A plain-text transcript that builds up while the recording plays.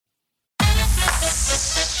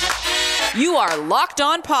You are Locked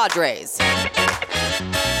On Padres,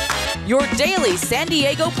 your daily San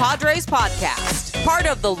Diego Padres podcast. Part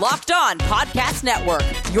of the Locked On Podcast Network,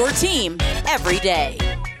 your team every day.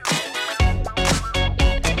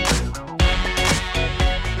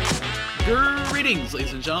 Greetings,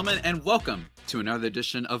 ladies and gentlemen, and welcome to another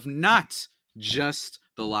edition of not just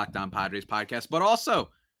the Locked On Padres podcast, but also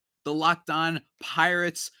the Locked On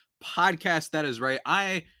Pirates podcast. That is right.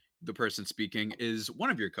 The person speaking, is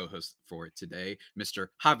one of your co-hosts for today, Mr.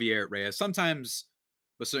 Javier Reyes. Sometimes,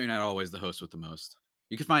 but certainly not always, the host with the most.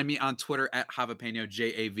 You can find me on Twitter at Javipeno,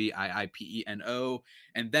 Javiipeno.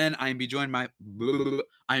 And then I am be joined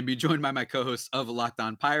by my co-host of Locked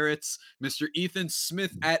On Pirates, Mr. Ethan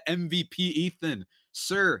Smith at MVP Ethan.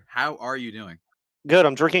 Sir, how are you doing? Good.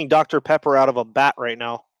 I'm drinking Dr. Pepper out of a bat right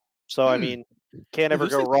now. So, I mean, can't ever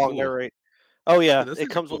go wrong there, right? Oh, yeah.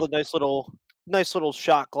 It comes with a nice little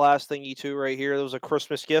shot glass thingy, too, right here. That was a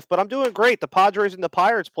Christmas gift. But I'm doing great. The Padres and the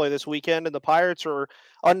Pirates play this weekend, and the Pirates are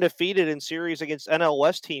undefeated in series against NL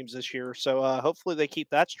West teams this year. So, hopefully they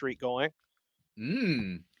keep that streak going.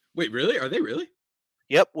 Wait, really? Are they really?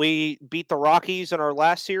 Yep. We beat the Rockies in our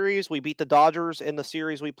last series. We beat the Dodgers in the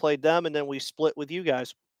series we played them, and then we split with you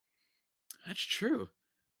guys. That's true.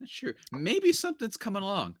 Maybe something's coming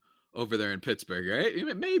along over there in Pittsburgh,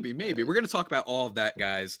 right? Maybe. We're going to talk about all of that,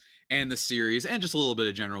 guys, and the series, and just a little bit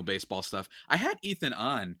of general baseball stuff. I had Ethan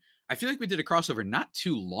on. I feel like we did a crossover not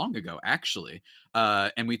too long ago, actually.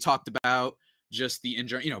 And we talked about just the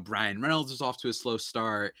injury. Bryan Reynolds was off to a slow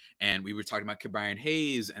start, and we were talking about Ke'Bryan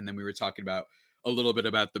Hayes, and then we were talking about a little bit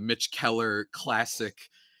about the Mitch Keller classic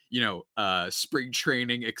spring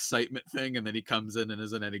training excitement thing, and then he comes in and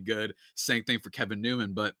isn't any good. Same thing for Kevin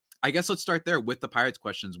Newman. But I guess let's start there with the Pirates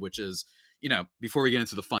questions, which is, before we get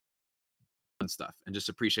into the fun stuff and just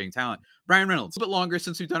appreciating talent. Bryan Reynolds, a bit longer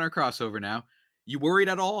since we've done our crossover now. You worried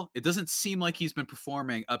at all? It doesn't seem like he's been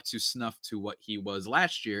performing up to snuff to what he was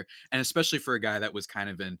last year, and especially for a guy that was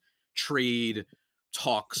kind of in trade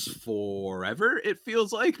talks forever, it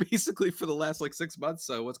feels like, basically for the last 6 months.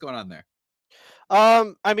 So what's going on there?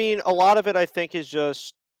 I mean, a lot of it I think is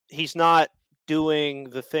just he's not doing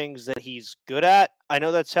the things that he's good at. I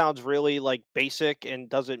know that sounds really basic and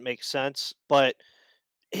doesn't make sense, but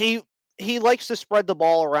he likes to spread the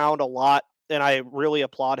ball around a lot, and I really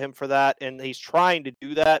applaud him for that, and he's trying to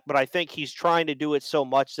do that, but I think he's trying to do it so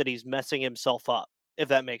much that he's messing himself up, if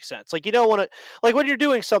that makes sense. You don't want to, when you're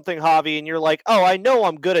doing something, Javi, and you're like, "Oh, I know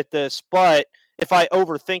I'm good at this, but if I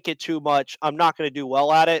overthink it too much, I'm not going to do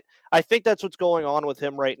well at it." I think that's what's going on with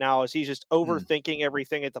him right now, is he's just overthinking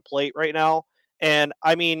everything at the plate right now. And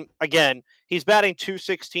I mean, again, he's batting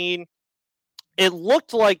 .216. It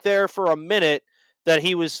looked like there for a minute that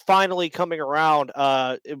he was finally coming around.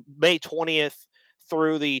 May 20th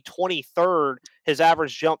through the 23rd, his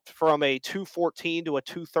average jumped from a .214 to a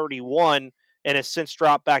 .231 and has since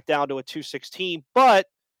dropped back down to a .216. But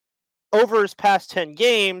over his past 10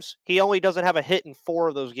 games, he only doesn't have a hit in 4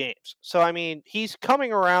 of those games. So, I mean, he's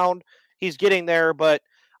coming around. He's getting there, but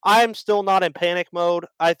I'm still not in panic mode.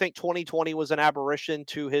 I think 2020 was an aberration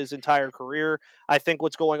to his entire career. I think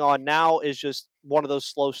what's going on now is just one of those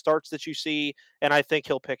slow starts that you see, and I think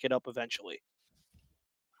he'll pick it up eventually.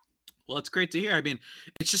 Well, it's great to hear. I mean,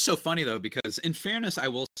 it's just so funny, though, because in fairness, I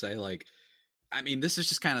will say, this is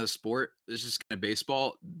just kind of the sport. This is just kind of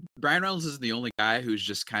baseball. Bryan Reynolds is the only guy who's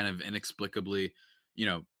just kind of inexplicably,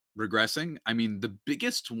 regressing. I mean, the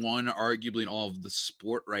biggest one, arguably, in all of the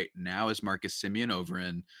sport right now is Marcus Semien over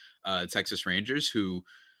in Texas Rangers, who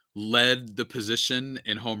led the position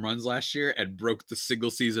in home runs last year and broke the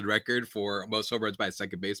single season record for most home runs by a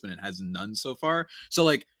second baseman and has none so far.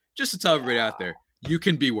 So, just to tell everybody out there, you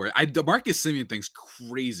can be worried. The Marcus Semien thing's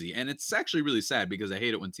crazy, and it's actually really sad because I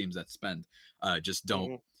hate it when teams that spend just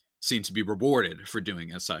don't seem to be rewarded for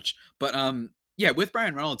doing as such. But with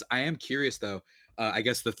Bryan Reynolds, I am curious though. I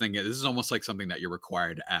guess the thing is, this is almost like something that you're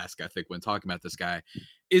required to ask, I think, when talking about this guy.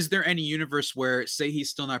 Is there any universe where, say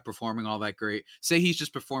he's still not performing all that great, say he's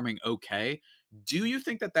just performing okay, do you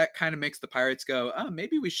think that kind of makes the Pirates go, oh,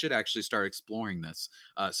 maybe we should actually start exploring this,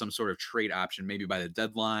 some sort of trade option, maybe by the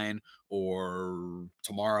deadline or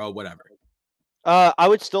tomorrow, whatever? I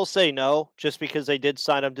would still say no, just because they did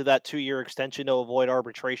sign him to that 2-year extension to avoid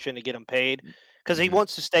arbitration to get him paid. Because he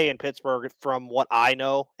wants to stay in Pittsburgh, from what I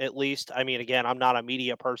know, at least. I mean, again, I'm not a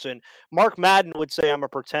media person. Mark Madden would say I'm a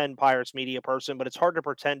pretend Pirates media person, but it's hard to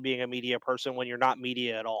pretend being a media person when you're not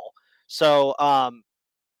media at all. So,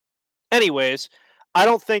 anyways, I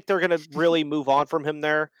don't think they're going to really move on from him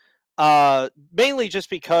there. Mainly just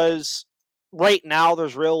because right now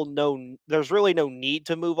there's really no need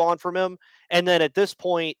to move on from him. And then at this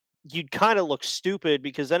point, you'd kind of look stupid,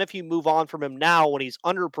 because then if you move on from him now when he's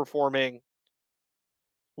underperforming,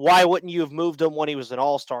 why wouldn't you have moved him when he was an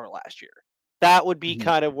all-star last year? That would be Mhm.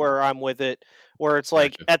 kind of where I'm with it, where it's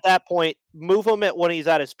like, Gotcha. at that point, move him at when he's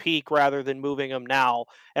at his peak rather than moving him now.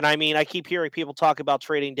 And I mean, I keep hearing people talk about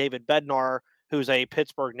trading David Bednar, who's a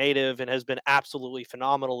Pittsburgh native and has been absolutely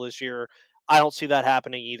phenomenal this year. I don't see that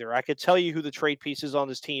happening either. I could tell you who the trade pieces on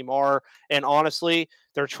this team are, and honestly,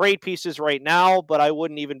 they're trade pieces right now, but I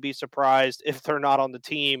wouldn't even be surprised if they're not on the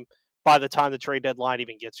team by the time the trade deadline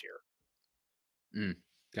even gets here. Mm.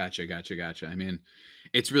 Gotcha. I mean,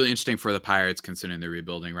 it's really interesting for the Pirates considering they're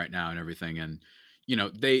rebuilding right now and everything. And,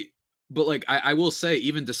 but like, I will say,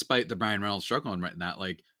 even despite the Brian Reynolds struggling right now,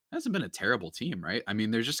 like, it hasn't been a terrible team, right? I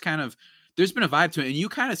mean, there's been a vibe to it. And you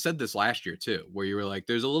kind of said this last year too, where you were like,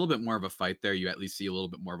 there's a little bit more of a fight there. You at least see a little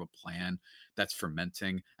bit more of a plan that's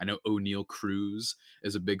fermenting. I know O'Neal Cruz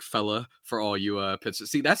is a big fella for all you Pittsburgh.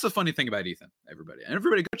 See, that's the funny thing about Ethan, everybody. And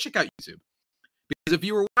everybody go check out YouTube. Because if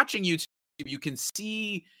you were watching YouTube, you can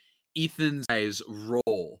see Ethan's eyes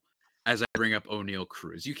roll as I bring up O'Neal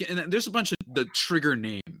Cruz. You can, and there's a bunch of the trigger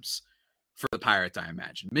names for the Pirates, I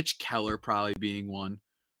imagine. Mitch Keller probably being one,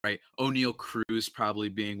 right? O'Neal Cruz probably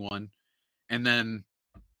being one. And then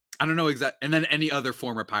I don't know exactly, and then any other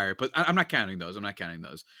former Pirate, but I'm not counting those.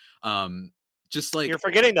 Just like You're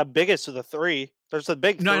forgetting the biggest of the three. There's the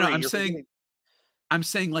big no, three. I'm You're saying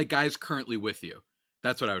forgetting. like guys currently with you.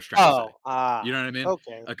 That's what I was trying to say. Oh, You know what I mean?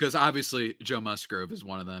 okay. Because obviously Joe Musgrove is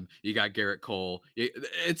one of them. You got Garrett Cole.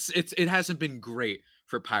 It hasn't been great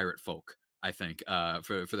for Pirate folk, I think,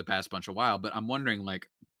 for the past bunch of while. But I'm wondering, like,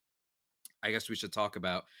 I guess we should talk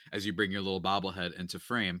about as you bring your little bobblehead into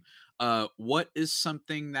frame. What is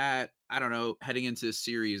something that I don't know heading into this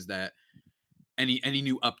series that any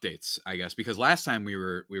new updates, I guess, because last time we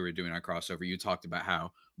were doing our crossover, you talked about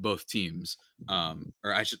how both teams,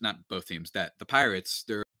 or I should not both teams, that the Pirates,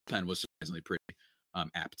 their pen was surprisingly pretty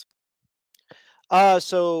apt.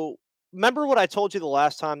 So remember what I told you the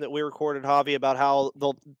last time that we recorded, Javi, about how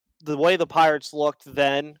the way the Pirates looked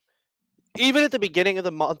then, even at the beginning of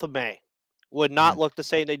the month of May, would not Mhm. look the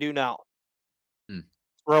same they do now. Mm.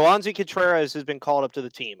 Roansy Contreras has been called up to the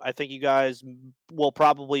team. I think you guys will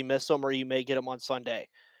probably miss him, or you may get him on Sunday.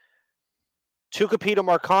 Tucupita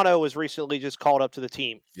Marcano was recently just called up to the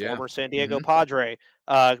team, Yeah. former San Diego Mhm. Padre,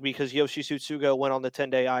 because Yoshi Tsutsugo went on the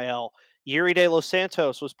 10-day IL. Yuri De Los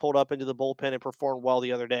Santos was pulled up into the bullpen and performed well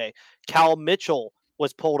the other day. Cal Mitchell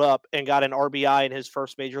was pulled up and got an RBI in his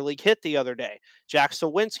first major league hit the other day. Jack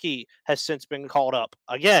Sawinski has since been called up.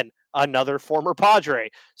 Again, another former Padre.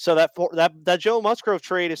 So that Joe Musgrove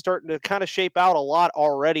trade is starting to kind of shape out a lot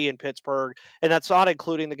already in Pittsburgh, and that's not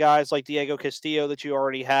including the guys like Diego Castillo that you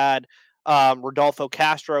already had, Rodolfo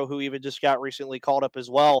Castro, who even just got recently called up as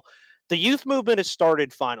well. The youth movement has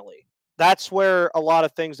started finally. That's where a lot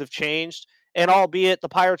of things have changed. And albeit the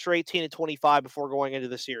Pirates are 18-25 before going into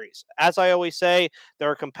the series. As I always say,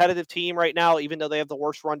 they're a competitive team right now, even though they have the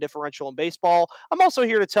worst run differential in baseball. I'm also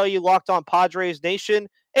here to tell you, Locked On Padres Nation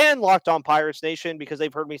and Locked On Pirates Nation, because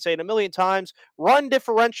they've heard me say it a million times, run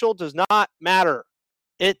differential does not matter.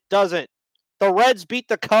 It doesn't. The Reds beat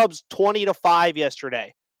the Cubs 20-5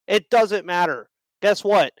 yesterday. It doesn't matter. Guess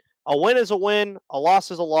what? A win is a win, a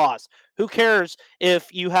loss is a loss. Who cares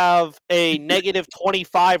if you have a negative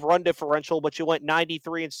 25 run differential, but you went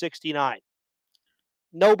 93-69?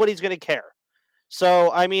 Nobody's going to care.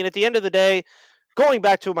 So, I mean, at the end of the day, going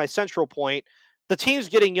back to my central point, the team's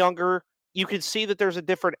getting younger. You can see that there's a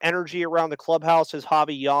different energy around the clubhouse as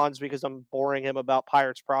Javi yawns because I'm boring him about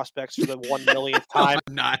Pirates prospects for the 1 millionth No, time.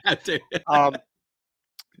 I'm not. Um,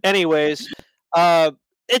 anyways, uh,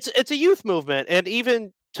 it's a youth movement, and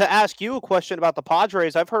even to ask you a question about the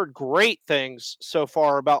Padres, I've heard great things so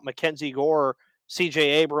far about Mackenzie Gore, C.J.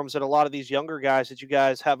 Abrams, and a lot of these younger guys that you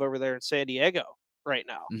guys have over there in San Diego right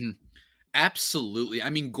now. Mhm. Absolutely. I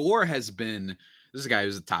mean, Gore has been this is a guy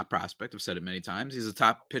who's a top prospect. I've said it many times. He's a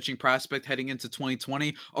top pitching prospect heading into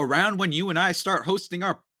 2020, around when you and I start hosting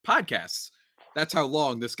our podcasts. That's how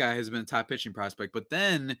long this guy has been a top pitching prospect. But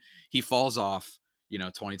then he falls off,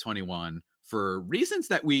 2021 for reasons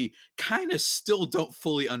that we kind of still don't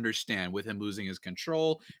fully understand, with him losing his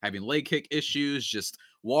control, having leg kick issues, just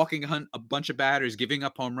walking a bunch of batters, giving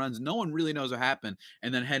up home runs. No one really knows what happened.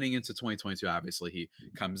 And then heading into 2022, obviously he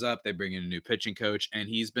comes up, they bring in a new pitching coach, and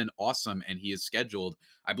he's been awesome. And he is scheduled,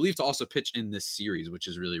 I believe, to also pitch in this series, which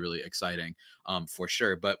is really, really exciting, for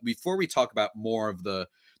sure. But before we talk about more of the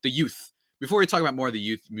youth, before we talk about more of the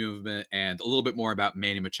youth movement and a little bit more about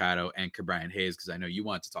Manny Machado and Ke'Bryan Hayes, because I know you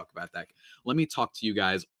want to talk about that, let me talk to you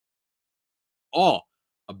guys all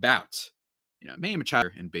about Manny Machado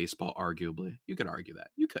in baseball, arguably. You could argue that.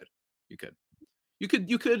 You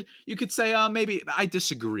could say, maybe I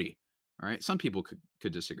disagree. All right. Some people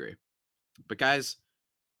could disagree. But guys,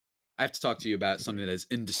 I have to talk to you about something that is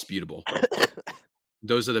indisputable.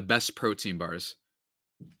 Those are the best protein bars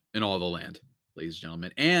in all the land, ladies and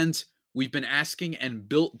gentlemen. And we've been asking, and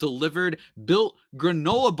Built delivered. Built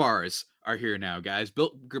granola bars are here now, guys.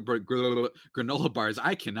 Built granola bars.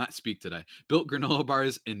 I cannot speak today. Built granola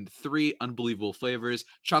bars in 3 unbelievable flavors: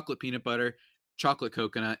 chocolate peanut butter, chocolate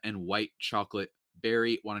coconut, and white chocolate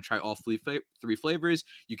berry. Want to try all 3 flavors?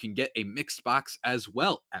 You can get a mixed box as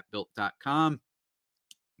well at built.com.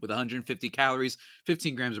 With 150 calories,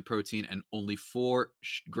 15 grams of protein, and only 4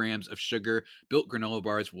 grams of sugar, Built granola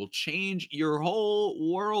bars will change your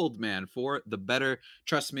whole world, man, for the better.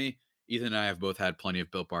 Trust me, Ethan and I have both had plenty of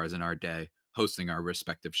Built bars in our day, hosting our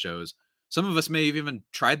respective shows. Some of us may have even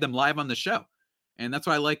tried them live on the show. And that's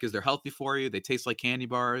what I like, is they're healthy for you. They taste like candy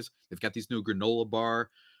bars. They've got these new granola bar,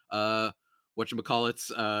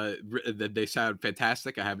 whatchamacallits, they sound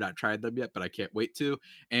fantastic. I have not tried them yet, but I can't wait to.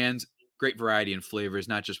 And great variety in flavors,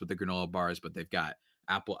 not just with the granola bars, but they've got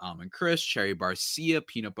apple almond crisp, cherry barcia,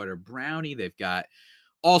 peanut butter brownie. They've got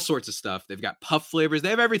all sorts of stuff. They've got puff flavors. They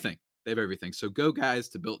have everything. So go, guys,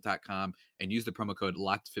 to built.com and use the promo code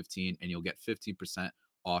LOCKED15 and you'll get 15%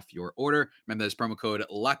 off your order. Remember, this promo code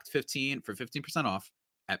LOCKED15 for 15% off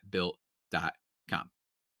at built.com.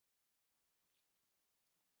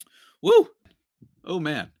 Woo! Oh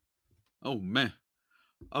man, not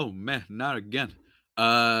again.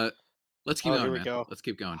 Let's keep going, man. Go. Let's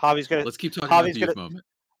keep going. Let's keep talking about the youth moment.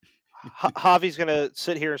 Javi's gonna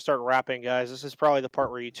sit here and start rapping, guys. This is probably the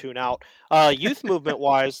part where you tune out. Youth movement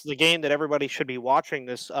wise, the game that everybody should be watching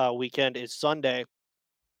this weekend is Sunday.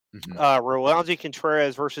 Mm-hmm. Roansy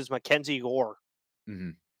Contreras versus Mackenzie Gore.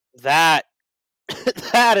 Mm-hmm. That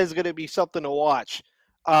is going to be something to watch.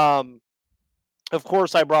 Of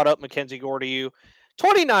course, I brought up Mackenzie Gore to you.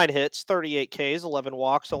 29 hits, 38 Ks, 11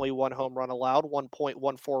 walks, only 1 home run allowed,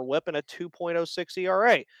 1.14 whip, and a 2.06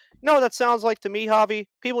 ERA. You know what that sounds like to me, Javi?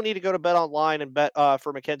 People need to go to Bet Online and bet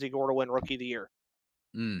for Mackenzie Gore to win Rookie of the Year.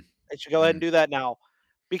 They should go ahead and do that now,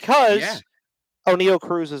 because O'Neal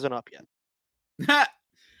Cruz isn't up yet.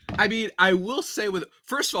 I mean, I will say,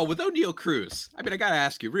 first of all, with O'Neal Cruz, I got to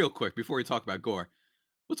ask you real quick before we talk about Gore.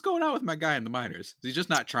 What's going on with my guy in the minors? Is he just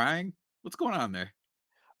not trying? What's going on there?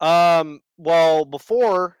 Well,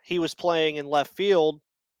 before he was playing in left field,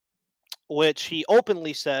 which he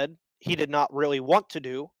openly said he did not really want to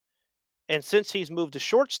do. And since he's moved to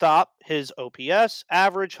shortstop, his OPS,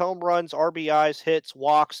 average, home runs, RBIs, hits,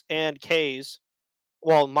 walks, and Ks,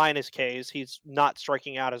 well, minus Ks, he's not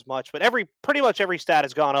striking out as much, but pretty much every stat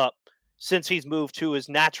has gone up since he's moved to his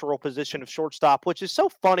natural position of shortstop, which is so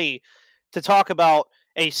funny to talk about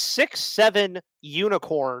a 6'7"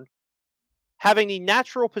 unicorn having the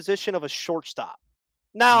natural position of a shortstop.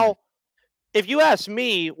 Now, if you ask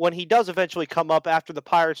me, when he does eventually come up after the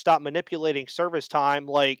Pirates stop manipulating service time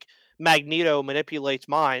like Magneto manipulates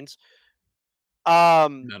minds,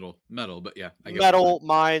 metal, but yeah, I get metal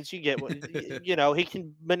minds, you get what he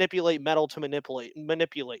can manipulate metal to manipulate your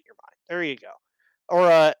mind. There you go.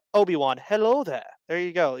 Or Obi-Wan, hello there. There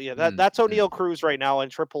you go. Yeah, that's O'Neal Cruz right now in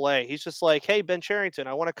AAA. He's just like, hey, Ben Cherington,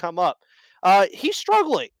 I want to come up. He's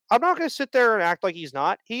struggling. I'm not going to sit there and act like he's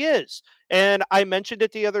not. He is. And I mentioned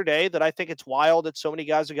it the other day that I think it's wild that so many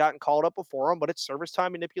guys have gotten called up before him, but it's service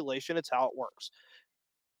time manipulation. It's how it works.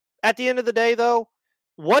 At the end of the day, though,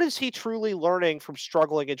 what is he truly learning from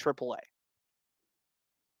struggling in AAA?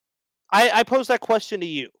 I pose that question to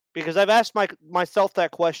you because I've asked myself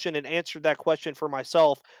that question and answered that question for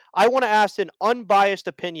myself. I want to ask an unbiased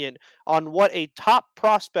opinion on what a top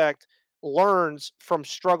prospect learns from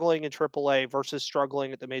struggling in AAA versus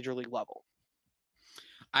struggling at the major league level.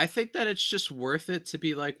 I think that it's just worth it to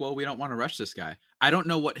be like, well, we don't want to rush this guy. I don't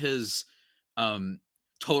know what his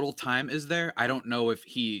total time is there. I don't know if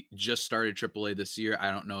he just started AAA this year.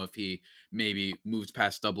 I don't know if he maybe moved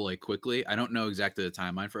past AA quickly. I don't know exactly the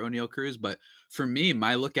timeline for O'Neal Cruz, but for me,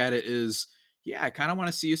 my look at it is, yeah, I kind of want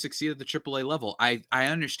to see you succeed at the AAA level. I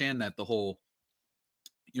understand that the whole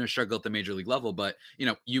struggle at the major league level. But,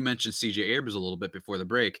 you mentioned CJ Abrams a little bit before the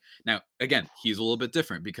break. Now, again, he's a little bit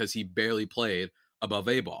different because he barely played above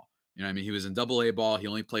A ball. He was in AA ball. He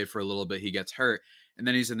only played for a little bit. He gets hurt. And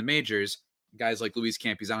then he's in the majors. Guys like Luis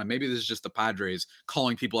Campusano. Maybe this is just the Padres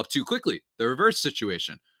calling people up too quickly. The reverse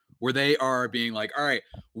situation where they are being like, all right,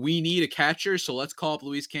 we need a catcher. So let's call up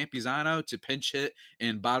Luis Campusano to pinch hit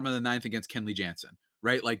in bottom of the 9th against Kenley Jansen.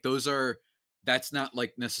 Right. Like that's not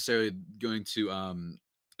like necessarily going to,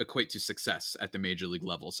 equate to success at the major league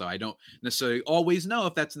level. So I don't necessarily always know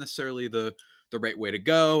if that's necessarily the right way to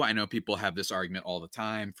go. I know people have this argument all the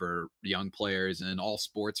time for young players in all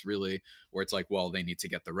sports, really, where it's like, well, they need to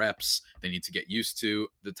get the reps, they need to get used to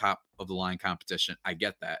the top of the line competition. I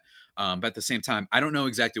get that. But at the same time, I don't know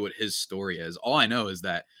exactly what his story is. All I know is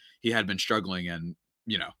that he had been struggling, and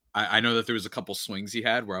I know that there was a couple swings he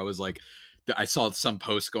had where I was like, I saw some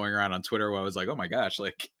posts going around on Twitter where I was like, oh my gosh,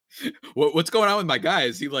 like what's going on with my guy?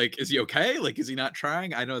 Is he okay? Like, is he not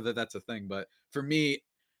trying? I know that that's a thing, but for me,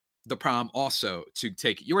 the problem also, to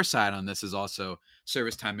take your side on this, is also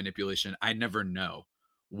service time manipulation. I never know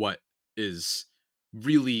what is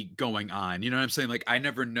really going on. You know what I'm saying? Like, I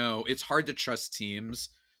never know. It's hard to trust teams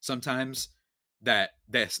sometimes that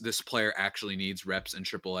this player actually needs reps in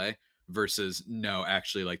AAA versus no,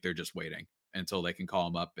 actually, like, they're just waiting until they can call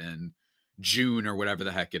him up in June or whatever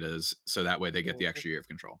the heck it is, so that way they get the extra year of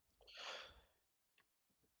control.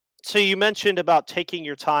 So you mentioned about taking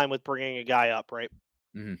your time with bringing a guy up, right?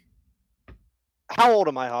 Mm-hmm. How old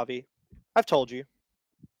am I, Javi? I've told you.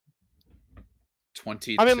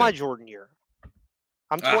 22. I'm in my Jordan year.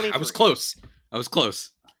 I'm 23. I was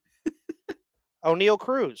close. O'Neal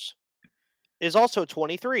Cruz is also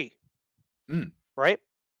 23. Right?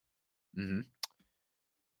 Mm-hmm.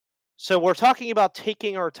 So we're talking about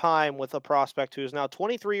taking our time with a prospect who is now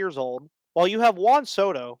 23 years old. While you have Juan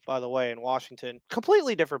Soto, by the way, in Washington,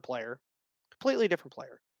 completely different player.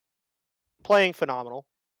 Playing phenomenal.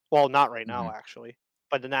 Well, not right now, actually.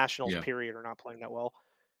 But the Nationals, period, are not playing that well.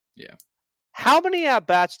 Yeah. How many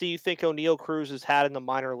at-bats do you think O'Neal Cruz has had in the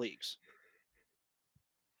minor leagues?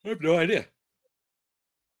 I have no idea.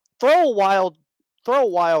 Throw a wild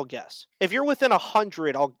guess. If you're within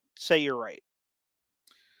 100, I'll say you're right.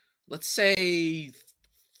 Let's say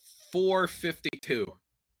 452.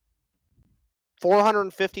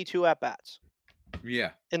 452 at-bats. Yeah.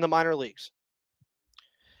 In the minor leagues.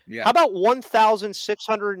 Yeah. How about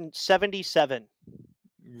 1,677?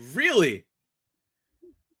 Really?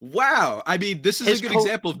 Wow. I mean, this is a good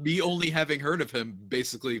example of me only having heard of him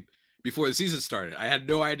basically before the season started. I had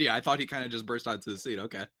no idea. I thought he kind of just burst onto the scene.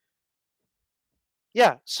 Okay.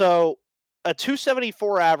 Yeah. So a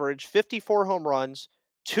 274 average, 54 home runs,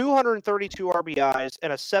 232 RBIs,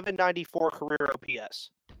 and a 794 career OPS.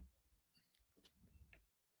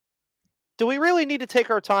 Do we really need to take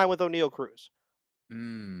our time with O'Neal Cruz?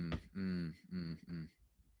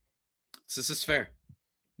 This is fair.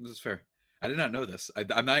 I did not know this.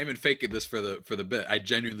 I'm not even faking this for the bit. I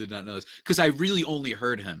genuinely did not know this because I really only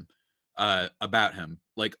heard him about him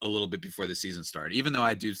like a little bit before the season started. Even though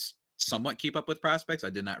I do somewhat keep up with prospects, I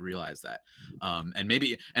did not realize that. And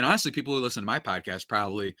honestly, people who listen to my podcast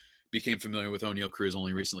probably became familiar with O'Neal Cruz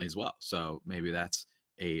only recently as well. So maybe that's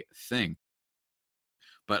a thing.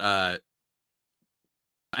 But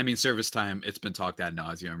I mean, service time, it's been talked ad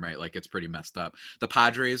nauseum, right? Like, it's pretty messed up. The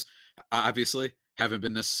Padres, obviously, haven't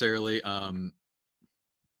been necessarily,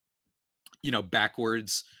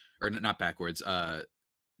 backwards, or not backwards.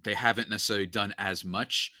 They haven't necessarily done as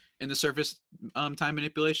much in the service time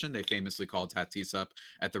manipulation. They famously called Tatis up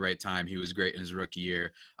at the right time. He was great in his rookie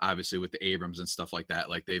year, obviously, with the Abrams and stuff like that.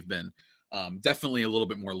 Like, they've been definitely a little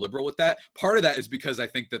bit more liberal with that. Part of that is because I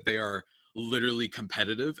think that they are literally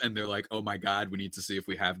competitive and they're like, oh my God, we need to see if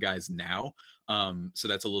we have guys now. So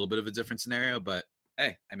that's a little bit of a different scenario, but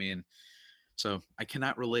hey, I mean, so I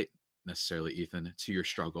cannot relate necessarily, Ethan, to your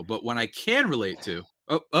struggle, but when I can relate to,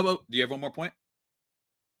 do you have one more point?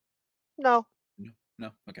 No.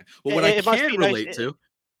 Okay. Well, what I can relate to,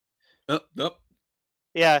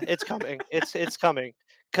 yeah, it's coming. It's coming.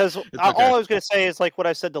 Because all I was going to say is like what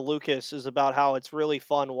I said to Lucas is about how it's really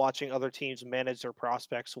fun watching other teams manage their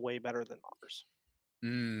prospects way better than ours.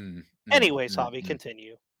 Anyways, Javi,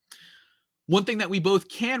 continue. One thing that we both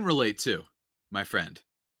can relate to, my friend,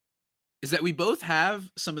 is that we both have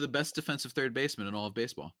some of the best defensive third basemen in all of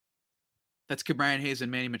baseball. That's Ke'Bryan Hayes and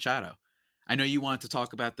Manny Machado. I know you wanted to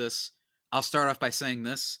talk about this. I'll start off by saying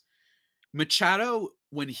this. Machado,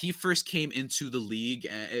 when he first came into the league,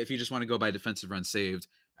 if you just want to go by defensive runs saved,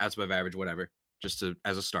 outs above average, whatever,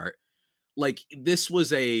 as a start, like, this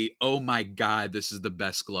was oh my God, this is the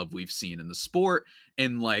best glove we've seen in the sport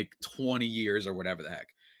in like 20 years or whatever the heck.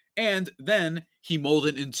 And then he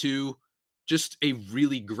molded into just a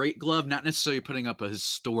really great glove, not necessarily putting up a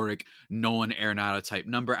historic Nolan Arenado type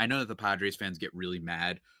number. I know that the Padres fans get really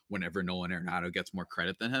mad whenever Nolan Arenado gets more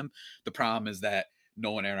credit than him. The problem is that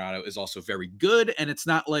Nolan Arenado is also very good, and it's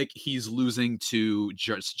not like he's losing to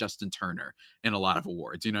Justin Turner in a lot of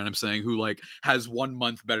awards. You know what I'm saying? Who like has 1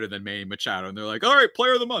 month better than Manny Machado, and they're like, all right,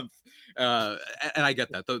 player of the month. And I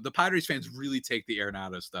get that. The Padres fans really take the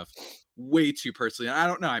Arenado stuff way too personally. And I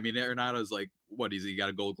don't know. I mean, Arenado's like, what is he? Got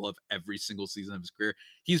a Gold Glove every single season of his career.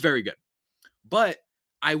 He's very good, but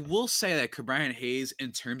I will say that Ke'Bryan Hayes,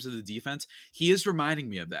 in terms of the defense, he is reminding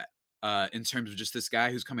me of that. In terms of just this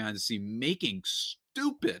guy who's coming on to see making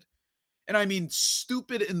stupid, and I mean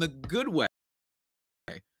stupid in the good way,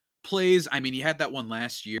 plays. I mean, he had that one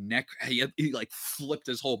last year. He like flipped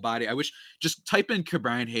his whole body. I wish, just type in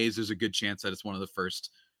Ke'Bryan Hayes. There's a good chance that it's one of the first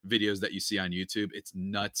videos that you see on YouTube. It's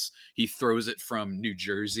nuts. He throws it from New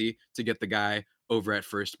Jersey to get the guy over at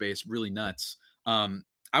first base. Really nuts.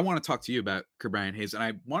 I want to talk to you about Ke'Bryan Hayes, and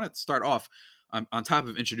I want to start off on top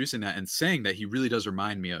of introducing that and saying that he really does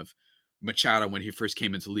remind me of Machado when he first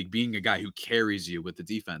came into the league, being a guy who carries you with the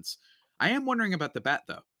defense. I am wondering about the bat,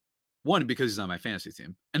 though. One, because he's on my fantasy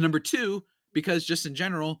team. And number two, because just in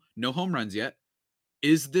general, no home runs yet.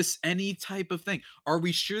 Is this any type of thing? Are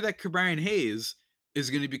we sure that Ke'Bryan Hayes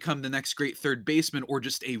is going to become the next great third baseman, or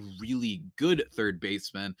just a really good third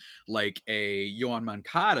baseman like a Yoan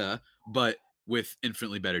Moncada, but with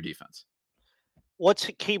infinitely better defense? What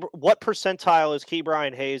percentile is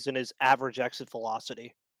Ke'Bryan Hayes in his average exit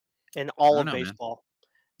velocity in all of baseball?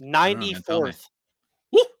 94th.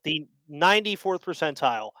 The 94th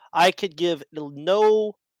percentile. I could give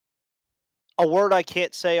a word I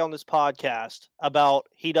can't say on this podcast about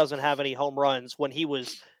he doesn't have any home runs when he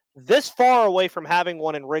was this far away from having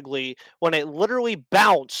one in Wrigley, when it literally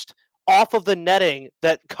bounced off of the netting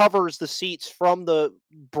that covers the seats from the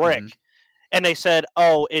brick. Mm-hmm. And they said,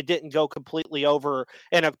 oh, it didn't go completely over.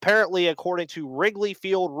 And apparently, according to Wrigley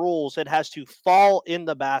Field rules, it has to fall in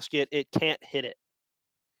the basket. It can't hit it.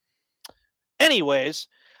 Anyways,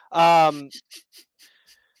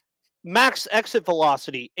 max exit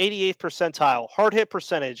velocity, 88th percentile. Hard hit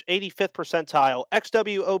percentage, 85th percentile.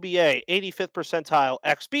 XWOBA, 85th percentile.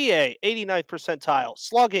 XBA, 89th percentile.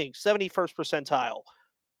 Slugging, 71st percentile.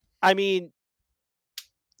 I mean,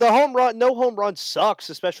 no home run sucks,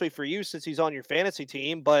 especially for you since he's on your fantasy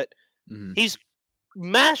team, but he's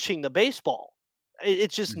mashing the baseball.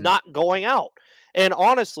 It's just not going out. And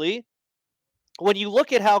honestly, when you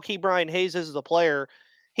look at how Ke'Bryan Hayes is as a player,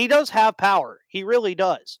 he does have power. He really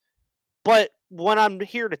does. But when I'm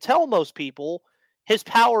here to tell most people, his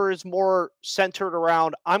power is more centered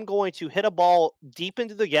around, I'm going to hit a ball deep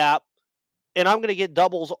into the gap, and I'm going to get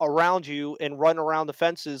doubles around you and run around the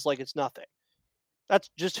fences like it's nothing. That's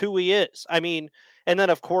just who he is. I mean, and then,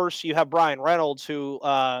 of course, you have Bryan Reynolds, who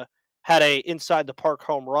had a inside the park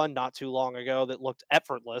home run not too long ago that looked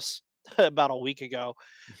effortless about a week ago.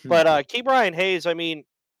 But Ke'Bryan Hayes, I mean,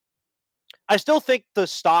 I still think the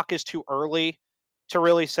stock is too early to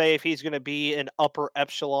really say if he's going to be an upper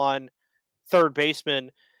echelon third baseman.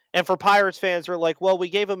 And for Pirates fans, they're like, well, we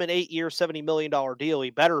gave him an 8-year, $70 million deal. He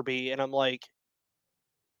better be. And I'm like,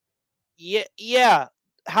 yeah.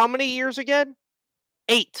 How many years again?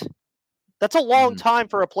 8. That's a long time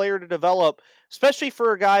for a player to develop, especially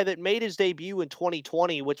for a guy that made his debut in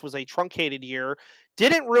 2020, which was a truncated year.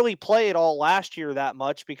 Didn't really play at all last year that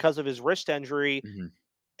much because of his wrist injury.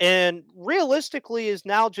 And realistically is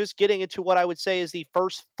now just getting into what I would say is the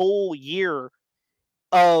first full year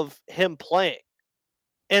of him playing.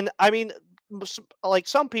 And I mean, like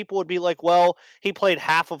some people would be like, well, he played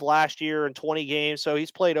half of last year in 20 games, so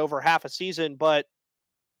he's played over half a season, but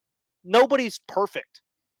nobody's perfect.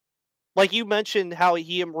 Like you mentioned how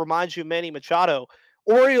he reminds you of Manny Machado.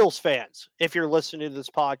 Orioles fans, if you're listening to this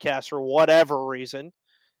podcast for whatever reason,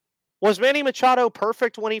 was Manny Machado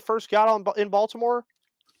perfect when he first got in Baltimore?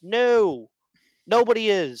 No. Nobody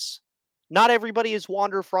is. Not everybody is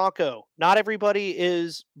Wander Franco. Not everybody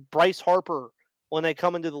is Bryce Harper when they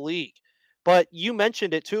come into the league. But you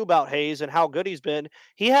mentioned it too about Hayes and how good he's been.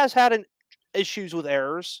 He has had issues with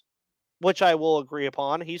errors, which I will agree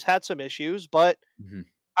upon. He's had some issues, but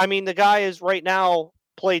I mean, the guy is right now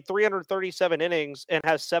played 337 innings and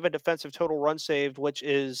has 7 defensive total runs saved, which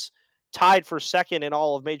is tied for second in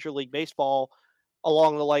all of Major League Baseball,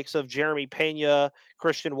 along the likes of Jeremy Pena,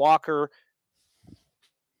 Christian Walker,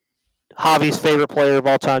 Javi's favorite player of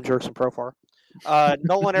all time, Jurickson Profar,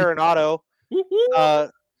 Nolan Arenado,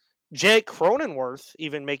 Jake Cronenworth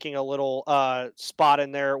even making a little spot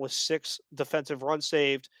in there with 6 defensive runs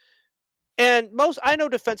saved. And I know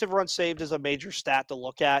defensive runs saved is a major stat to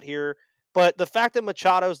look at here, but the fact that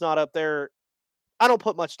Machado's not up there, I don't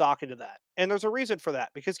put much stock into that. And there's a reason for that,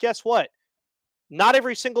 because guess what? Not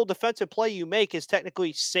every single defensive play you make is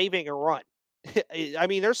technically saving a run. I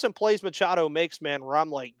mean, there's some plays Machado makes, man, where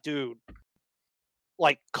I'm like, dude,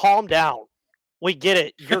 like, calm down. We get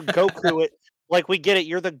it. You're Goku at like, we get it.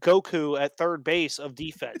 You're the Goku at third base of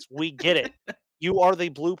defense. We get it. You are the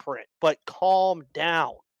blueprint, but calm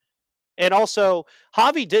down. And also,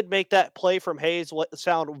 Javi did make that play from Hayes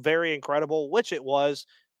sound very incredible, which it was,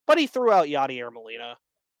 but he threw out Yadier Molina.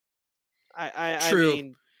 I True.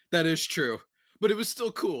 mean, That is true. But it was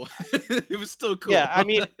still cool. It was still cool. yeah, I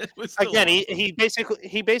mean, It was still again, awesome.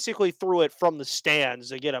 he basically threw it from the stands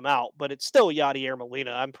to get him out, but it's still Yadier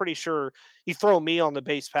Molina. I'm pretty sure he throw me on the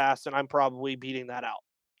base pass, and I'm probably beating that out,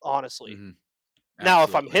 honestly. Mhm. Now,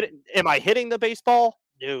 if I'm Absolutely. hitting, am I hitting the baseball?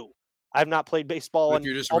 No, I've not played baseball But if in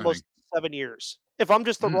you're just running. almost 7 years. If I'm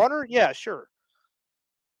just the Mhm. runner, yeah, sure.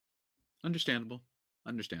 Understandable.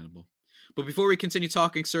 Understandable. But before we continue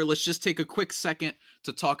talking, sir, let's just take a quick second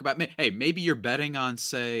to talk about. Hey, maybe you're betting on,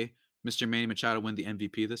 say, Mr. Manny Machado win the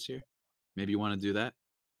MVP this year. Maybe you want to do that.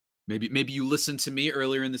 Maybe you listened to me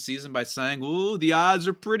earlier in the season by saying, "Ooh, the odds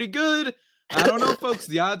are pretty good." I don't know, folks.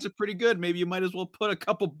 The odds are pretty good. Maybe you might as well put a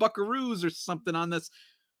couple buckaroos or something on this.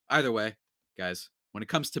 Either way, guys, when it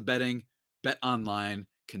comes to betting, Bet Online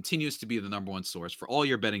continues to be the number one source for all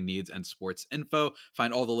your betting needs and sports info.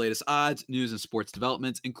 Find all the latest odds, news, and sports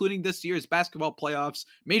developments, including this year's basketball playoffs,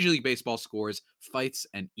 Major League Baseball scores, fights,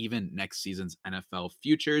 and even next season's NFL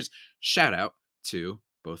futures. Shout out to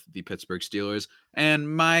both the Pittsburgh Steelers and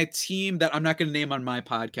my team that I'm not going to name on my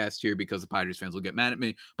podcast here because the Padres fans will get mad at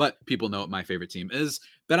me, but people know what my favorite team is.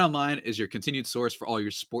 BetOnline is your continued source for all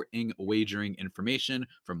your sporting wagering information,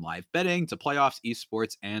 from live betting to playoffs,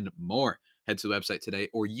 esports, and more. Head to the website today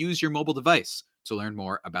or use your mobile device to learn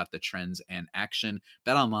more about the trends and action.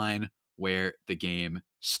 BetOnline, where the game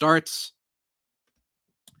starts.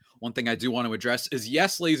 One thing I do want to address is,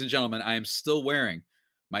 yes, ladies and gentlemen, I am still wearing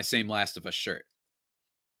my same Last of Us shirt.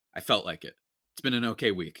 I felt like it. It's been an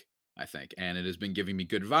okay week, I think, and it has been giving me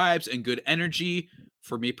good vibes and good energy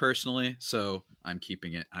for me personally. So I'm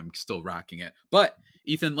keeping it. I'm still rocking it. But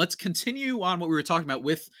Ethan, let's continue on what we were talking about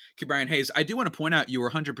with Ke'Bryan Hayes. I do want to point out you were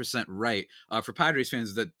 100% right. For Padres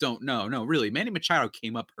fans that don't know, no, really, Manny Machado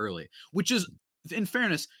came up early, which is, in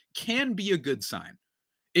fairness, can be a good sign.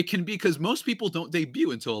 It can be because most people don't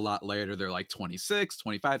debut until a lot later. They're like 26,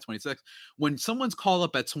 25, 26. When someone's called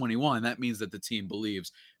up at 21, that means that the team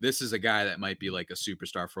believes this is a guy that might be like a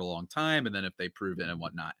superstar for a long time. And then if they prove it and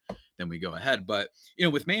whatnot, then we go ahead. But,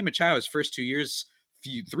 with Manny Machado, his first 2 years,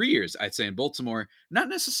 3 years, I'd say in Baltimore, not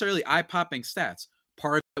necessarily eye-popping stats.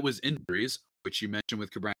 Part of it was injuries, which you mentioned with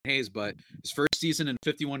Ke'Bryan Hayes, but his first season in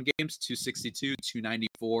 51 games, 262,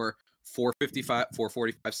 294, 455,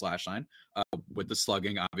 445 slash line, with the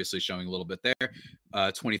slugging obviously showing a little bit there.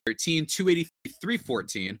 2013, 283,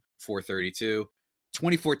 314, 432.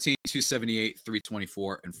 2014, 278,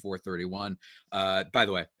 324, and 431. By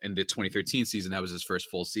the way, in the 2013 season, that was his first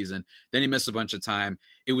full season. Then he missed a bunch of time.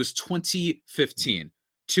 It was 2015,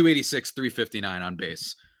 286, 359 on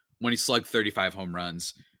base when he slugged 35 home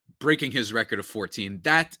runs, breaking his record of 14.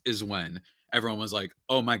 That is when everyone was like,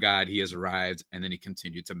 oh my God, he has arrived. And then he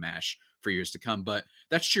continued to mash for years to come. But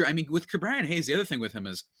that's true. I mean, with Ke'Bryan Hayes, the other thing with him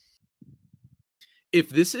is, if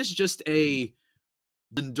this is just a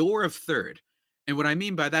Lindor of third, and what I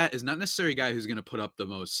mean by that is not necessarily a guy who's going to put up the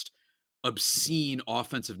most obscene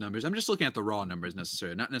offensive numbers. I'm just looking at the raw numbers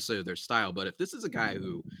necessarily, not necessarily their style. But if this is a guy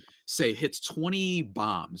who, say, hits 20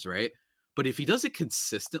 bombs, right? But if he does it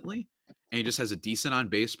consistently and he just has a decent on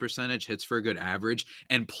base percentage, hits for a good average,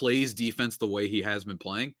 and plays defense the way he has been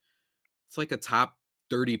playing, it's like a top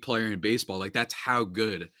 30 player in baseball. Like, that's how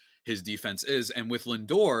good his defense is. And with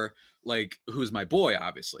Lindor, like, who's my boy,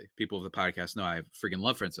 obviously. People of the podcast know I freaking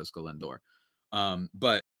love Francisco Lindor.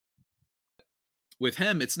 But with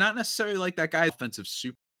him, it's not necessarily like that guy's offensive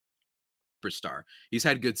superstar. He's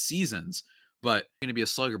had good seasons, but going to be a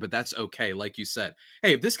slugger, but that's okay. Like you said,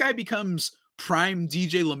 hey, if this guy becomes prime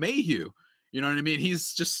DJ LeMahieu, you know what I mean?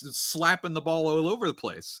 He's just slapping the ball all over the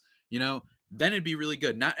place, then it'd be really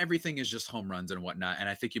good. Not everything is just home runs and whatnot. And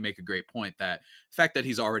I think you make a great point that the fact that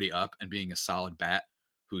he's already up and being a solid bat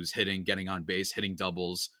who's hitting, getting on base, hitting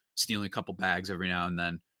doubles, stealing a couple bags every now and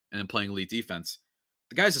then playing elite defense,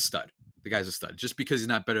 the guy's a stud. The guy's a stud. Just because he's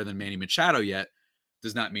not better than Manny Machado yet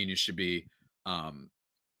does not mean you should be,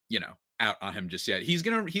 out on him just yet.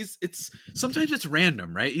 Sometimes it's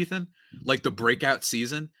random, right, Ethan? Like the breakout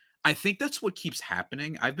season. I think that's what keeps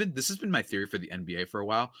happening. This has been my theory for the NBA for a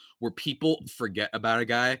while, where people forget about a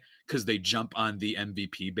guy because they jump on the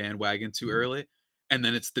MVP bandwagon too early. And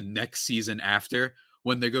then it's the next season after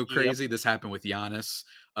when they go crazy. Yep. This happened with Giannis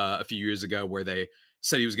a few years ago, where they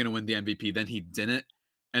said he was going to win the MVP. Then he didn't.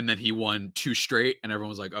 and then he won 2 straight, and everyone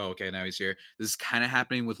was like, "Oh, okay, now he's here." This is kind of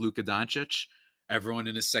happening with Luka Doncic. Everyone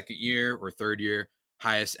in his second year or third year,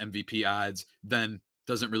 highest MVP odds, then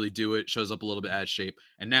doesn't really do it, shows up a little bit out of shape,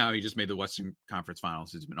 and now he just made the Western Conference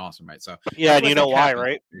Finals. He's been awesome, right? So Yeah, and you know why,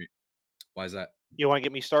 right? Why is that? You want to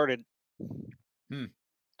get me started?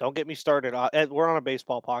 Don't get me started. We're on a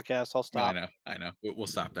baseball podcast. I'll stop. I know. We'll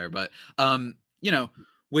stop there. But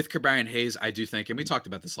with Ke'Bryan Hayes, I do think, and we talked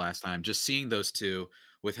about this last time, just seeing those two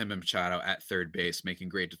with him and Machado at third base, making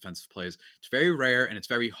great defensive plays. It's very rare, and it's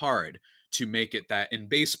very hard to make it that in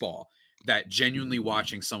baseball, that genuinely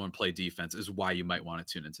watching someone play defense is why you might want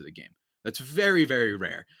to tune into the game. That's very, very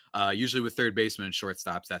rare. Usually with third baseman and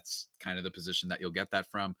shortstops, that's kind of the position that you'll get that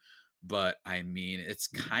from. But I mean, it's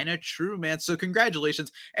kind of true, man. So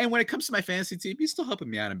congratulations. And when it comes to my fantasy team, he's still helping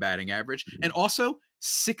me out in batting average. And also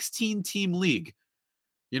 16-team league,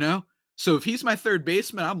 So if he's my third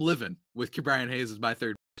baseman, I'm living with Ke'Bryan Hayes as my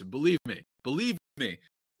third baseman. Believe me.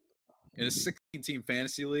 In a 16-team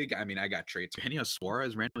fantasy league, I mean, I got traits. Eugenio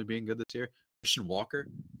Suarez randomly being good this year. Christian Walker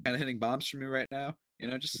kind of hitting bombs for me right now.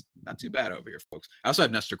 Just not too bad over here, folks. I also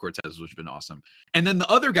have Nestor Cortez, which has been awesome. And then the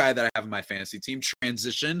other guy that I have in my fantasy team,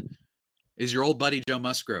 transition, is your old buddy Joe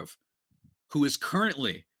Musgrove, who is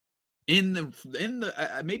currently in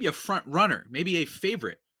the maybe a front runner, maybe a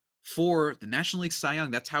favorite for the National League Cy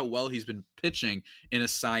Young. That's how well he's been pitching in a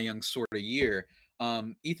Cy Young sort of year.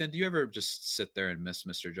 Ethan, do you ever just sit there and miss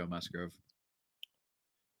Mr. Joe Musgrove?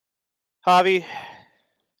 Javi,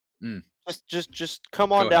 just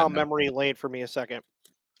come on down memory lane for me a second.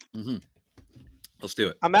 Mm-hmm. Let's do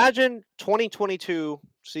it. Imagine 2022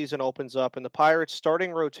 season opens up and the Pirates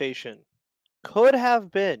starting rotation could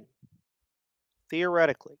have been,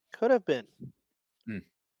 theoretically,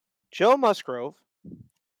 Joe Musgrove,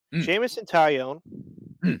 Jameson Taillon,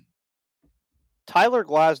 Tyler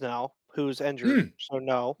Glasnow, who's injured, so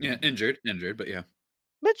no. Yeah, injured, but yeah.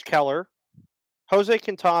 Mitch Keller, Jose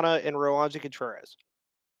Quintana, and Roansy Contreras.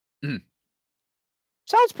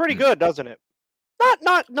 Sounds pretty good, doesn't it?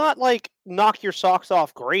 Not like knock your socks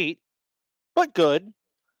off great, but good.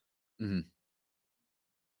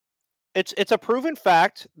 It's a proven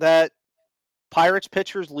fact that Pirates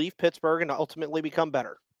pitchers leave Pittsburgh and ultimately become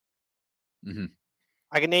better.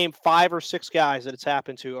 I can name 5 or 6 guys that it's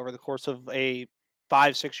happened to over the course of a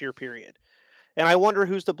 5-6 year period. And I wonder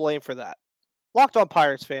who's to blame for that. Locked On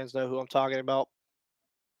Pirates fans know who I'm talking about.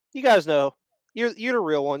 You guys know. You're the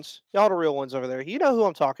real ones. Y'all the real ones over there. You know who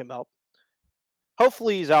I'm talking about.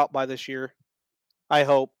 Hopefully he's out by this year. I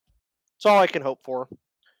hope. It's all I can hope for.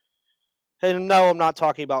 And no, I'm not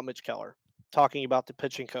talking about Mitch Keller. I'm talking about the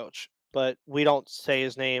pitching coach. But we don't say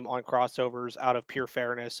his name on crossovers out of pure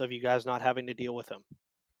fairness of you guys not having to deal with him.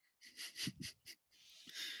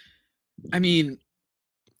 I mean,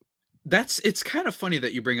 it's kind of funny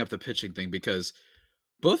that you bring up the pitching thing because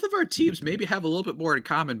both of our teams maybe have a little bit more in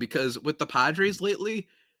common because with the Padres lately,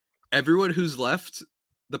 everyone who's left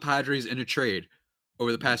the Padres in a trade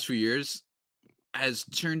over the past few years has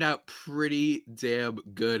turned out pretty damn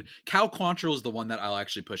good. Cal Quantrill is the one that I'll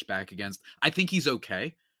actually push back against. I think he's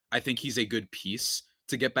okay. I think he's a good piece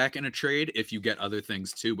to get back in a trade if you get other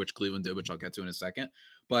things too, which Cleveland did, which I'll get to in a second.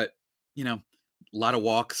 But, a lot of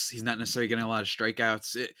walks. He's not necessarily getting a lot of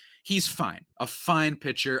strikeouts. He's fine. A fine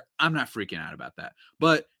pitcher. I'm not freaking out about that.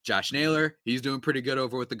 But Josh Naylor, he's doing pretty good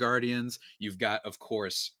over with the Guardians. You've got, of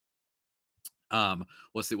course,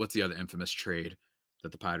 what's the other infamous trade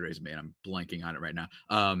that the Padres made? I'm blanking on it right now.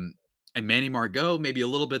 And Manny Margot, maybe a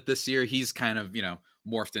little bit this year. He's kind of,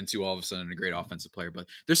 morphed into all of a sudden a great offensive player. But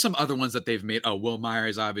there's some other ones that they've made. Oh, Will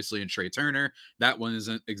Myers, obviously, and Trey Turner. That one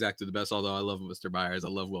isn't exactly the best, although I love Mr. Myers. I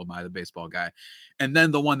love Will Myers, the baseball guy. And then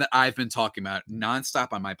the one that I've been talking about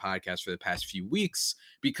nonstop on my podcast for the past few weeks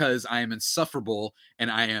because I am insufferable and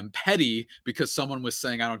I am petty because someone was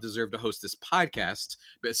saying I don't deserve to host this podcast,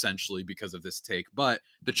 essentially because of this take. But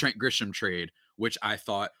the Trent Grisham trade, which I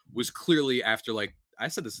thought was clearly after I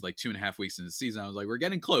said this is 2.5 weeks into the season. I was like, we're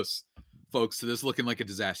getting close, folks, to this looking like a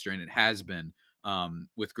disaster. And it has been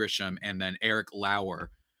with Grisham and then Eric Lauer,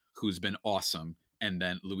 who's been awesome. And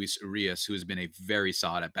then Luis Urias, who has been a very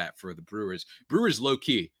solid at bat for the Brewers. Brewers low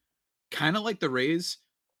key, kind of like the Rays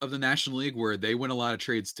of the National League where they win a lot of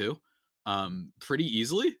trades too, pretty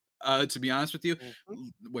easily. To be honest with you,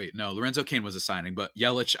 wait, no, Lorenzo Cain was a signing, but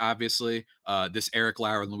Yelich, obviously, this Eric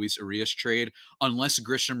Lauer and Luis Urias trade, unless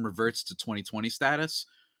Grisham reverts to 2020 status,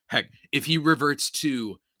 heck, if he reverts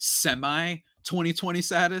to semi 2020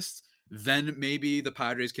 status, then maybe the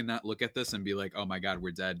Padres cannot look at this and be like, oh my God,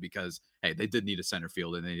 we're dead because, hey, they did need a center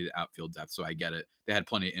field and they needed outfield depth. So I get it. They had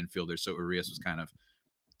plenty of infielders. So Urias was kind of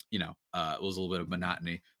it was a little bit of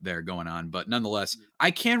monotony there going on. But nonetheless,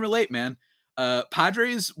 I can relate, man.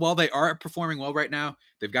 Padres, while they are performing well right now,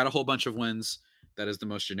 they've got a whole bunch of wins. That is the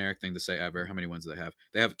most generic thing to say ever. How many wins do they have?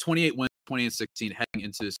 They have 28 wins, 20-16 heading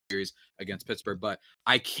into the series against Pittsburgh. But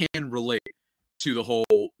I can relate to the whole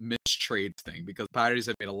mistrade thing because Padres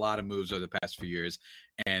have made a lot of moves over the past few years,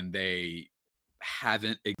 and they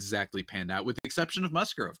haven't exactly panned out, with the exception of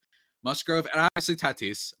Musgrove. Musgrove, and obviously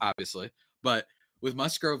Tatis, obviously. But with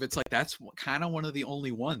Musgrove, it's like that's kind of one of the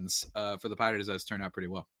only ones for the Padres that's turned out pretty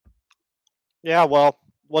well. Yeah, well,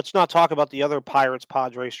 let's not talk about the other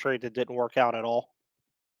Pirates-Padres trade that didn't work out at all.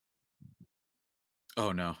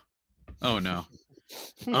 Oh, no. Oh, no.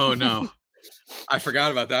 Oh, no. I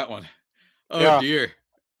forgot about that one. Oh, yeah. Dear.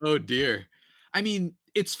 Oh, dear. I mean,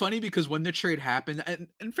 it's funny because when the trade happened, and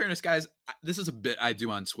in fairness, guys, this is a bit I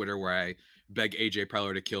do on Twitter where I beg AJ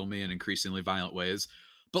Preller to kill me in increasingly violent ways.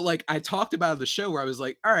 But, like, I talked about the show where I was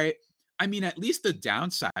like, all right, I mean, at least the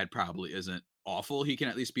downside probably isn't awful. He can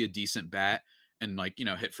at least be a decent bat and, like,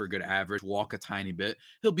 hit for a good average, walk a tiny bit.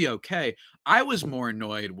 He'll be okay. I was more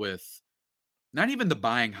annoyed with not even the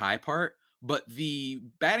buying high part, but the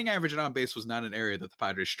batting average and on base was not an area that the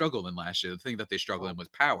Padres struggled in last year. The thing that they struggled in was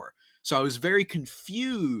power. So I was very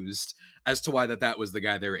confused as to why that was the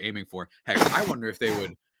guy they were aiming for. Heck, I wonder if they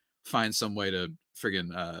would find some way to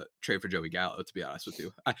friggin' trade for Joey Gallo, to be honest with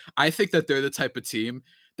you. I think that they're the type of team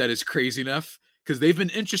that is crazy enough because they've been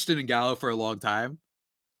interested in Gallo for a long time.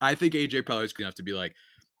 I think AJ Preller is going to have to be like,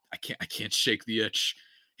 I can't shake the itch.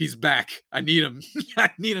 He's back. I need him. I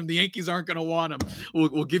need him. The Yankees aren't going to want him.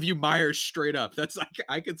 We'll give you Myers straight up. That's like,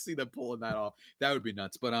 I could see them pulling that off. That would be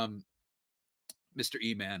nuts. But Mr.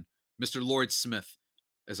 E-Man, Mr. Lord Smith,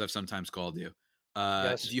 as I've sometimes called you.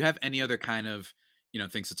 Yes. Do you have any other kind of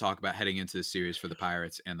things to talk about heading into the series for the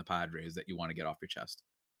Pirates and the Padres that you want to get off your chest?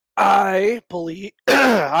 I believe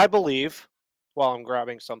while I'm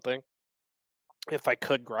grabbing something, if I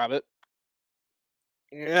could grab it.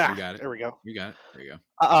 Yeah, you got it. There we go. You got it. There you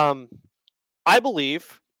go. I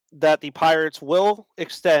believe that the Pirates will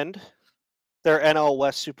extend their NL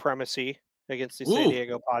West supremacy against the San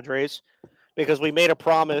Diego Padres because we made a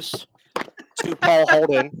promise to Paul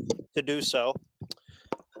Holden to do so.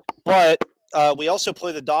 But we also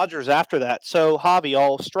play the Dodgers after that. So, Javi,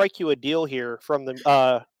 I'll strike you a deal here from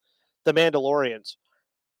the Mandalorians.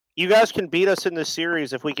 You guys can beat us in this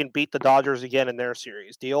series if we can beat the Dodgers again in their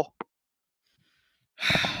series. Deal?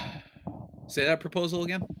 Say that proposal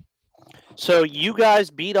again. So you guys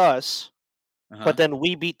beat us, but then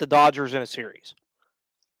we beat the Dodgers in a series.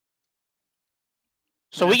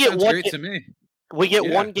 So we get one. Great to me. We get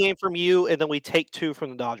one game from you, and then we take 2 from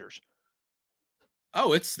the Dodgers.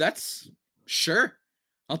 Oh, that's sure.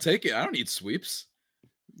 I'll take it. I don't need sweeps.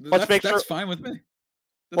 That's fine with me.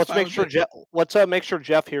 Let's make sure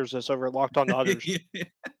Jeff hears this over at Locked On Dodgers.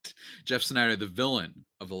 Jeff Snyder, the villain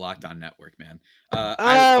of the Locked On Network, man.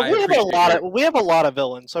 We have a lot of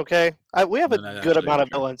villains. Okay, we have a good amount of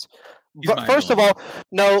villains. But first of all,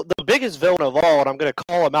 no, the biggest villain of all, and I'm going to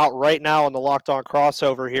call him out right now on the Locked On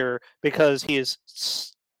crossover here because he is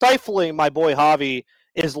stifling my boy Javi,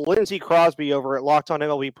 is Lindsey Crosby over at Locked On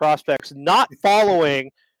MLB Prospects, not following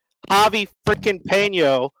Javi freaking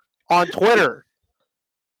Peno on Twitter.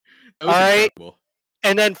 All right. Incredible.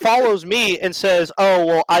 And then follows me and says, oh,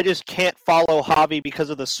 well, I just can't follow Javi because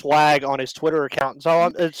of the swag on his Twitter account.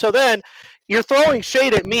 And so then you're throwing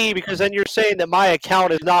shade at me because then you're saying that my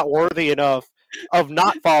account is not worthy enough of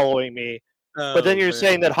not following me. But then you're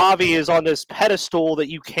saying that Javi is on this pedestal that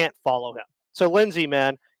you can't follow him. So, Lindsey,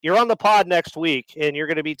 man, you're on the pod next week, and you're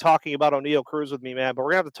going to be talking about O'Neill Cruz with me, man. But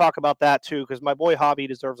we're going to have to talk about that, too, because my boy Javi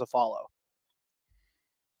deserves a follow.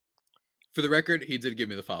 For the record, he did give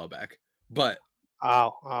me the follow back, but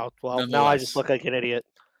well, now I just look like an idiot.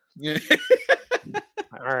 Yeah.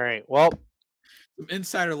 All right. Well, some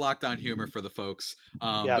insider Locked On humor for the folks.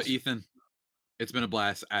 Yes. But Ethan, it's been a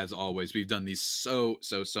blast as always. We've done these so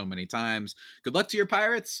many times. Good luck to your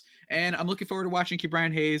Pirates, and I'm looking forward to watching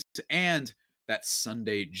Ke'Bryan Hayes and that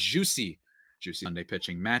Sunday juicy Sunday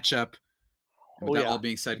pitching matchup. And with that all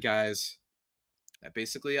being said, guys, that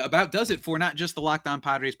basically about does it for not just the Locked On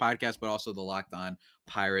Padres podcast, but also the Locked On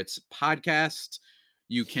Pirates podcast.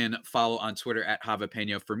 You can follow on Twitter at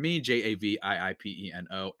Javapeno for me,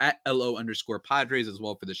 JAVIIPENO, at LO_Padres as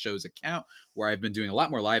well for the show's account, where I've been doing a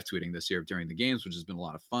lot more live tweeting this year during the games, which has been a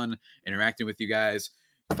lot of fun interacting with you guys.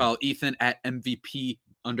 Follow Ethan at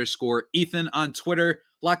MVP_Ethan on Twitter,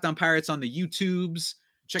 Locked On Pirates on the YouTubes.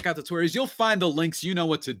 Check out the Twitters. You'll find the links. You know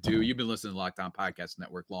what to do. You've been listening to Locked On Podcast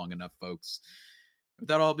Network long enough, folks. With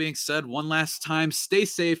that all being said, one last time, stay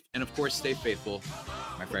safe and, of course, stay faithful,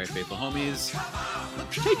 my very faithful homies.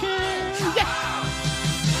 Take care. Yeah.